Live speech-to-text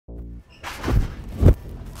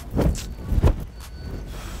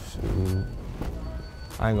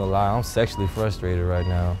I ain't gonna lie, I'm sexually frustrated right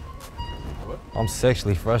now. What? I'm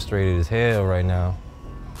sexually frustrated as hell right now.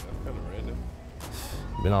 That's kind of random.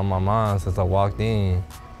 Been on my mind since I walked in.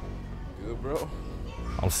 Good, bro.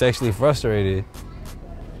 I'm sexually frustrated.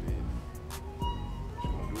 What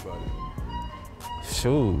you gonna do about it?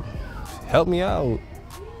 Shoot, help me out.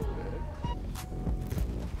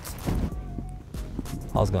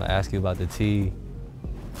 I was gonna ask you about the tea,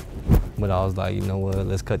 but I was like, you know what?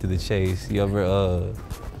 Let's cut to the chase. You ever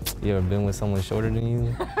been with someone shorter than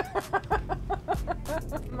you?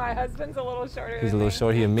 My husband's a little shorter. He's a little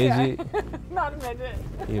short. He a midget. Yeah. Not a midget.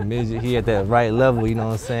 He a midget. He at that right level. You know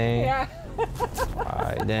what I'm saying? Yeah. All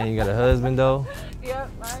right, then you got a husband though? Yep,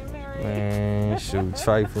 I'm married. Man, shoot,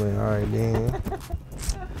 trifling. All right, then.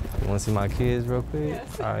 You want to see my kids real quick?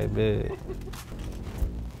 Yes. All right, bet.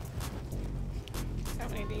 How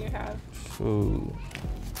many do you have? Shoot,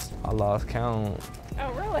 I lost count.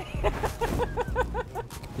 Oh, really?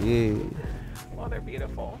 Yeah. Well, they're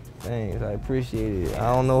beautiful. Thanks, I appreciate it.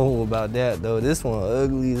 I don't know about that though. This one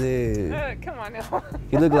ugly as hell. Come on now.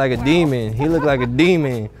 He looked like a Wow. demon. He looked like a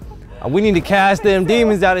demon. We need to cast them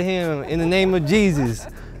demons out of him in the name of Jesus.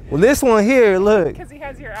 Well, this one here, look. Because he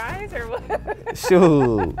has your eyes or what?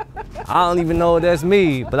 Shoot. I don't even know if that's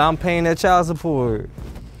me, but I'm paying that child support.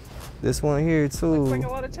 This one here too. Looks like a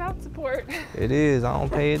lot of child support. It is. I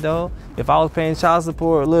don't pay it though. If I was paying child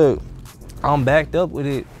support, look, I'm backed up with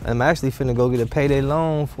it. I'm actually finna go get a payday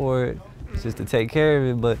loan for it just to take care of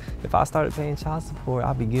it. But if I started paying child support,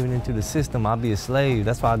 I'd be giving into the system. I'd be a slave.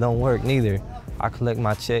 That's why I don't work neither. I collect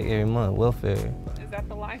my check every month, welfare. Is that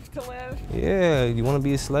the life to live? Yeah, you wanna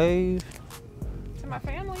be a slave? To my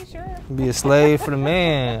family, sure. Be a slave for the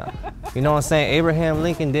man. You know what I'm saying? Abraham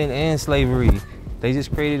Lincoln didn't end slavery. They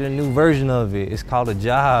just created a new version of it. It's called a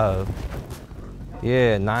job.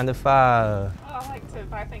 Yeah, 9 to 5. Oh, I like to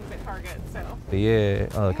buy things at Target, so. But yeah,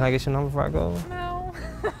 can I get your number before I go? No.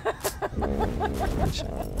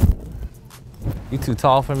 You too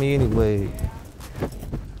tall for me anyway.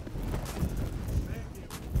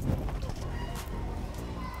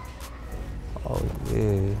 Oh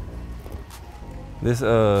yeah.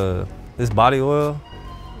 This body oil?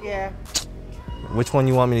 Yeah. Which one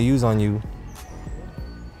you want me to use on you?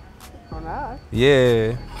 On us?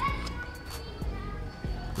 Yeah.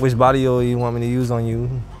 Which body oil you want me to use on you?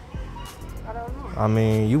 I don't know. I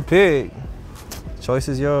mean, you pick. Choice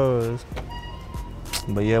is yours.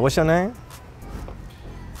 But yeah, what's your name?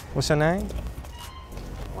 What's your name?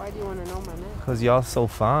 Why do you want to know my name? Cause y'all so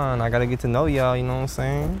fine. I gotta get to know y'all, you know what I'm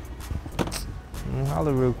saying?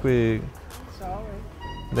 Holler real quick. Sorry.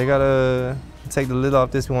 They gotta take the lid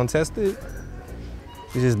off this. We wanna test it?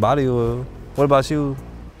 It's just body oil. What about you?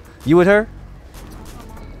 You with her?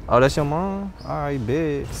 Oh, that's your mom? All right,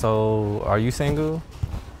 bet. So, are you single?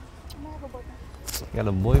 I have a boyfriend. You got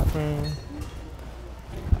a boyfriend?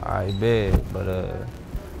 All right, bet. But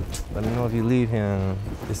let me know if you leave him.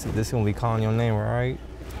 This gonna be calling your name, all right?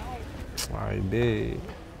 All right, bet.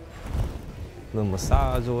 Little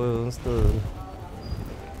massage oil and stuff.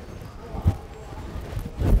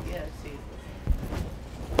 Yeah, see.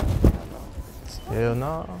 Hell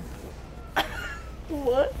no.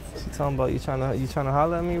 What? She talking about you trying to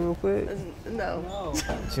holler at me real quick? No.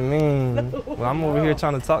 What you mean? Well, I'm over here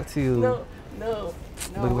trying to talk to you. No.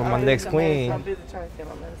 Look at my next queen. I'm busy trying to get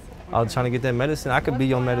my medicine. I was trying to get that medicine. I could be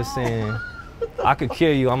your medicine. I could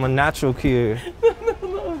cure you. I'm a natural cure.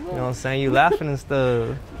 You know what I'm saying? You laughing and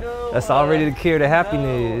stuff. No. That's already the cure to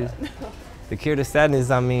happiness. The cure to sadness,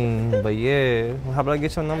 I mean. But yeah, how about I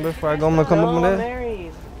get your number before I go? I'm gonna come up with I'm that.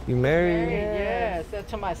 married. You married? Yes,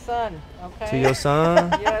 to my son. Okay. To your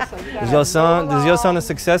son? Yes. So you Is your son as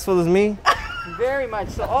successful as me? Very much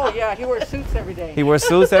so. Oh yeah, he wears suits every day. He wears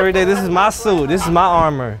suits every day. This is my suit. This is my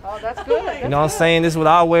armor. Oh, that's good. You know what I'm saying? This is what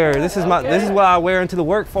I wear. This is what I wear into the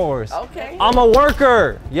workforce. Okay. I'm a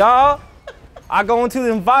worker, y'all. I go into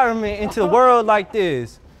the environment, into the world like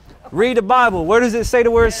this. Read the Bible. Where does it say to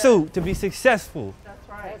wear a suit to be successful? That's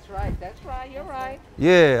right. That's right. That's right. You're right.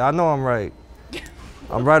 Yeah, I know I'm right.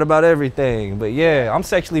 I'm right about everything. But yeah, I'm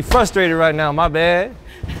sexually frustrated right now. My bad.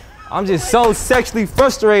 I'm just so sexually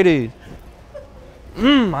frustrated.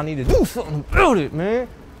 I need to do something about it, man.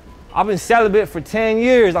 I've been celibate for 10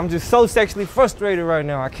 years. I'm just so sexually frustrated right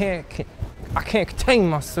now. I can't contain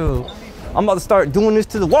myself. I'm about to start doing this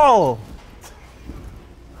to the wall.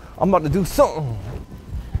 I'm about to do something.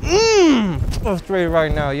 Frustrated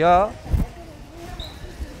right now, y'all.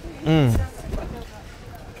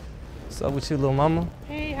 What's up with you, little mama?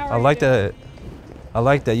 Hey, how are I you? like that. I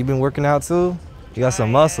like that. You been working out too? You got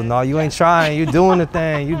some muscle. No, you ain't trying. You doing the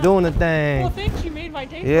thing. You doing the thing. Well, thanks. You made my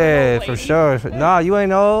day. Yeah, for sure. Nah, you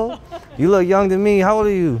ain't old. You look young to me. How old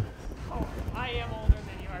are you? Oh, I am older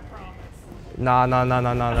than you, I promise.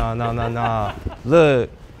 Nah. Look,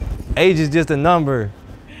 age is just a number.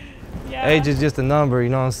 Yeah, Age is just a number, you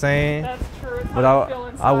know what I'm saying? that's true. It's But how you feel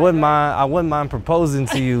inside, I wouldn't though. mind. I wouldn't mind proposing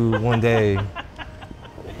to you one day. Oh,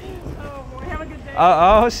 boy, have a good day.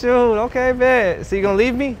 Oh shoot. Okay, bet. So you gonna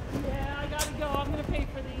leave me? Yeah, I gotta go. I'm gonna pay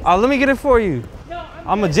for these. Oh, let me get it for you. No,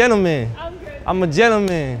 I'm a good. gentleman. I'm good. I'm a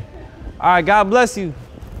gentleman. All right. God bless you.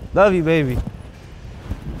 Love you, baby.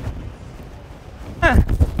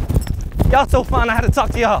 Y'all so fine. I had to talk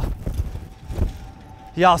to y'all.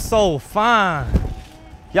 Y'all so fine.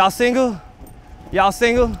 Y'all single? Y'all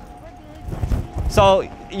single? So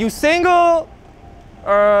you single?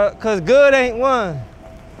 Or cause good ain't one?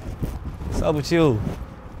 What's up with you?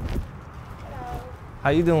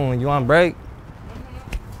 How you doing? You on break?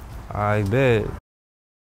 I bet.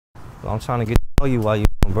 Well, I'm trying to get to know you while you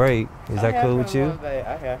on break. Is that cool with you?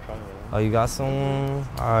 I have someone. Oh, you got someone?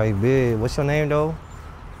 All right, bet. What's your name though?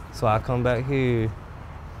 So I come back here.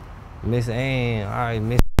 Miss Ann. All right,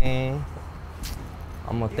 Miss Ann.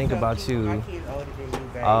 I'm gonna think about My you. kid's older than you,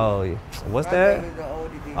 baby. Oh, yeah. What's My that? babies are older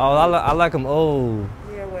than you. Oh, I like them old.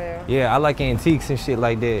 Yeah, well. Yeah, I like antiques and shit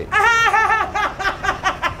like that.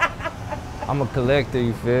 I'm a collector,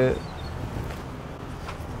 you feel?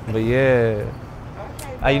 But yeah.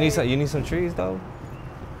 Okay, You need some trees though?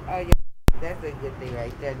 Oh, yeah. That's a good thing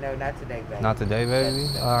right there. No, not today, baby. Not today, baby.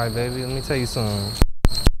 All right, baby. Let me tell you something.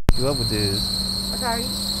 Hook you up with this. Okay.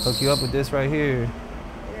 Hook you up with this right here.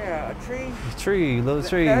 Yeah, a tree. Tree, little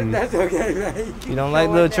trees. That's okay, baby. You don't like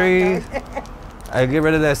little trees? Hey, get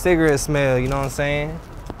rid of that cigarette smell. You know what I'm saying?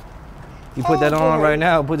 You put that on right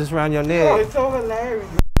now. Put this around your Oh, neck. it's so hilarious.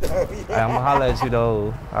 Hey, I'm gonna holler at you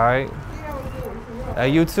though. All right. Hey,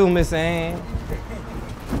 you too, Miss Ann.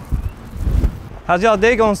 How's y'all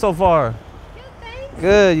day going so far?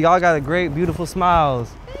 Good. Y'all got a great, beautiful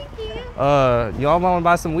smiles. Thank you. Y'all want to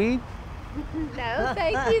buy some weed? No,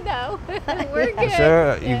 thank you though. We're good.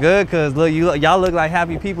 Sure. You good? Cause look, y'all look like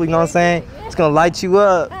happy people. You know what I'm saying? It's gonna light you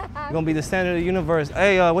up. You're gonna be the center of the universe.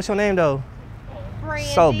 Hey, what's your name though? Brandy.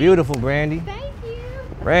 So beautiful, Brandy. Thank you.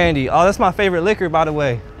 Brandy. Oh, that's my favorite liquor, by the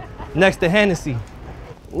way. Next to Hennessy.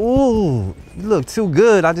 Ooh, you look too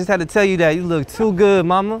good. I just had to tell you that. You look too good,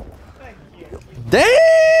 mama.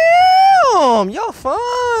 Damn, y'all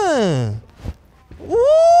fun.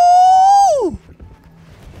 Ooh.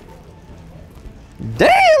 Damn,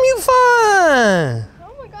 you fun.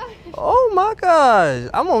 Oh my gosh. Oh my gosh.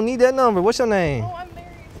 I'm gonna need that number. What's your name? Oh, I'm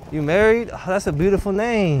married. You married? Oh, that's a beautiful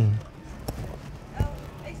name.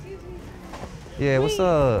 Excuse me. Yeah, what's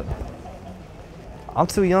up? I'm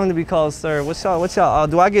too young to be called sir. What's y'all,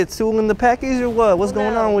 do I get two in the package or what? What's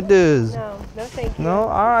going on with this? No, thank you. No?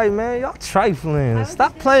 All right, man. Y'all trifling.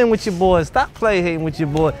 Stop playing with your boy. Stop play hating with your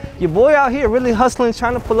boy. Your boy out here really hustling,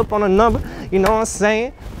 trying to pull up on a number. You know what I'm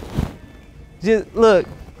saying? Just look,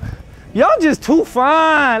 y'all just too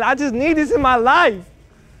fine. I just need this in my life.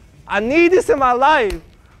 I need this in my life.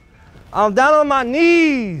 I'm down on my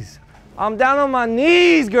knees. I'm down on my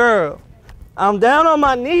knees, girl. I'm down on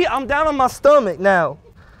my knee. I'm down on my stomach now.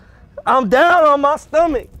 I'm down on my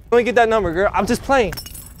stomach. Let me get that number, girl. I'm just playing.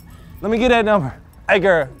 Let me get that number. Hey,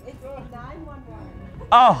 girl. It's 911.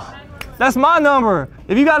 Oh, that's my number.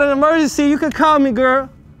 If you got an emergency, you can call me, girl.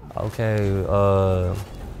 Okay,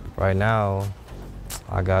 right now,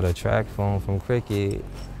 I got a track phone from Cricket.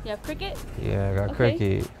 You have Cricket? Yeah, I got Okay.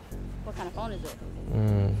 Cricket. What kind of phone is it?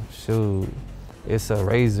 Shoot, it's a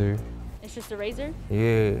Razor. It's just a Razor?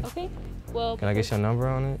 Yeah. Okay. Well, Can I get your number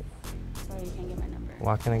on it? sorry, you can't get my number.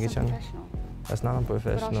 Why can't I get your number? Professional. That's not But I'll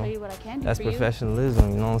unprofessional. show you what I can do That's for you.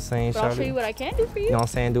 professionalism, you know what I'm saying, But I'll show shawty? you what I can do for you. You know what I'm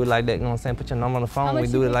saying? Do it like that, you know what I'm saying? Put your number on the phone. much We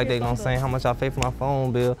you do it pay like for that, your you know what I'm phone saying? bill? How much I pay for my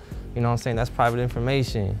phone bill. You know what I'm saying? That's private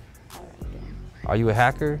information. Are you a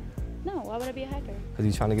hacker? No, why would I be a hacker? Because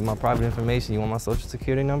you're trying to get my private information. You want my social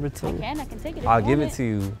security number too? I can take it if I'll you give want it to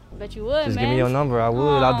you. Bet you would, Just man. give me your number. I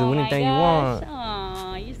would. I'll do Oh, anything my you want. gosh.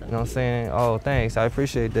 Aw, you so You know what I'm cute. saying? Oh, thanks. I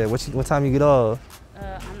appreciate that. What time you get off?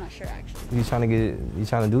 I'm not sure, actually. You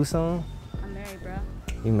trying to do something? I'm married, bro.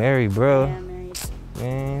 You married, bro? Yeah, I'm married.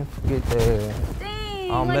 Man, forget that. Dang, I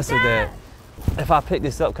don't mess with that. If I pick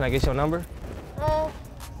this up, can I get your number? All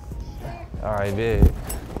right, big.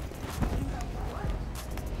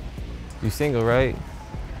 You single, right?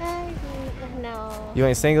 No. You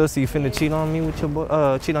ain't single, so you finna cheat on me with your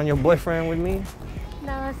boy? Cheat on your boyfriend with me?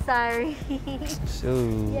 No, sorry.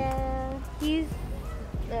 Shoot. Yeah, he's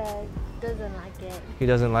doesn't like it. He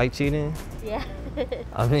doesn't like cheating? Yeah.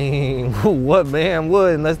 I mean, what man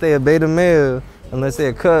would unless they a beta male, unless they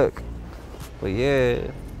a cuck. But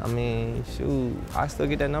yeah, I mean, shoot, I still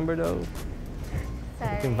get that number though.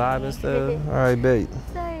 Sorry. You can vibe and stuff. All right, bet.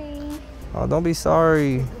 Sorry. Oh, don't be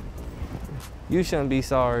sorry. You shouldn't be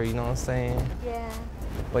sorry, you know what I'm saying? Yeah.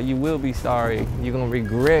 But you will be sorry. You're gonna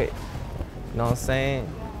regret. You know what I'm saying?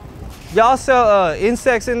 Y'all sell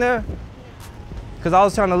insects in there? Cause I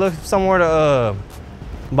was trying to look somewhere to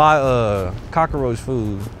buy cockroach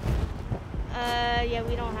food. Yeah,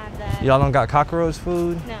 we don't have that. Y'all don't got cockroach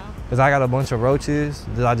food? No. Cause I got a bunch of roaches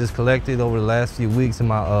that I just collected over the last few weeks in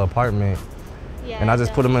my apartment. Yeah. And I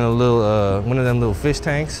just put them in a little one of them little fish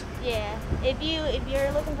tanks. Yeah. If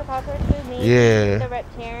you're looking for cockroach food, maybe Yeah. the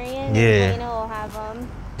Reptarian. Yeah. Lena will have them.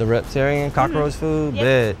 The reptarian cockroach food? Yep.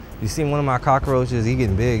 Bad. You see one of my cockroaches, he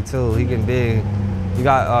getting big too. He getting big. You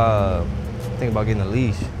got think about getting a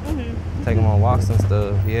leash. Take him on walks and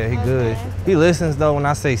stuff. Yeah, he good. Okay. He listens though when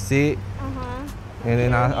I say sit. And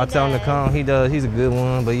then Yeah, I he tell him to does. come. He does. He's a good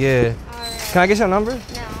one. But yeah. Alright. Can I get your number? No.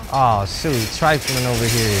 Oh shoot, trifling over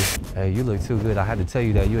here. Hey, you look too good. I had to tell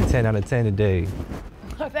you that. You a 10 out of 10 today.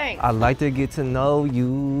 Oh, thanks. I like to get to know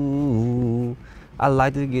you. I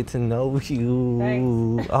like to get to know you.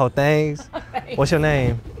 Thanks. Oh, thanks. Thanks. What's your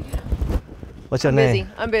name? What's your name?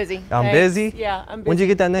 I'm busy. I'm Thanks. busy? Yeah, I'm busy. When'd you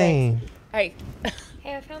get that name? Hey.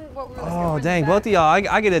 Hey, I found what we were looking Oh, for. dang, both of y'all.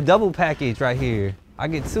 I get a double package right here. I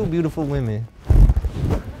get two beautiful women.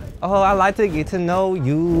 Oh, I like to get to know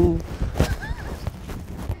you.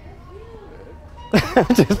 I'm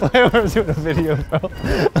just playing. I'm doing a video, bro.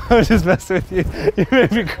 I'm just messing with you. You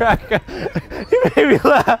made me crack. You made me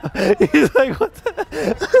laugh. He's like, what the?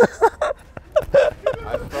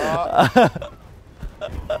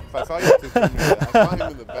 I saw you continue that. I saw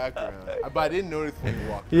him in the background, but I didn't notice when you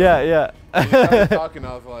walked. Yeah. When you started talking,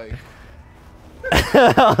 I was like,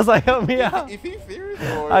 I was like, help me out. is he serious?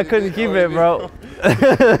 Or I is couldn't keep or it, is bro.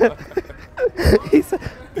 He said,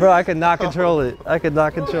 bro, I could not control it. I could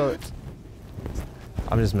not control it.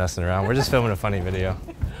 I'm just messing around. We're just filming a funny video.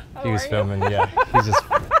 He was filming, yeah. He's just,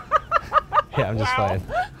 yeah, I'm just playing.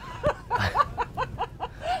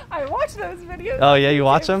 I watch those videos. Oh yeah, you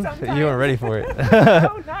watch them? Sometimes. You weren't ready for it.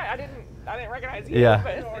 Oh, no, I didn't recognize you. Yeah.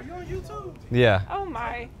 But, Are you on YouTube? Yeah. oh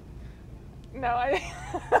my. No, I.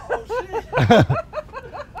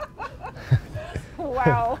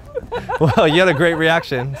 Wow. Well, you had a great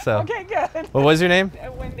reaction, so. Okay, good. What was your name?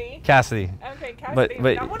 Wendy. Cassady. Okay, Cassady.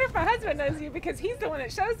 But- I wonder if my husband knows you because he's the one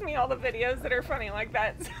that shows me all the videos that are funny like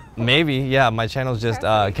that. Maybe, yeah. My channel's just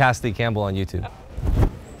Cassady Campbell on YouTube.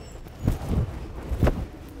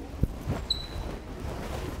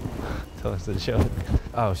 Tell us the show.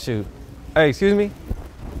 Oh shoot. Hey, excuse me,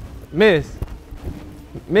 Miss.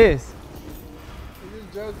 Just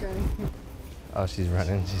joking. Oh, she's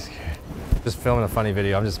running. She's scared. Just filming a funny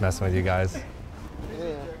video. I'm just messing with you guys.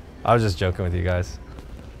 Yeah. I was just joking with you guys.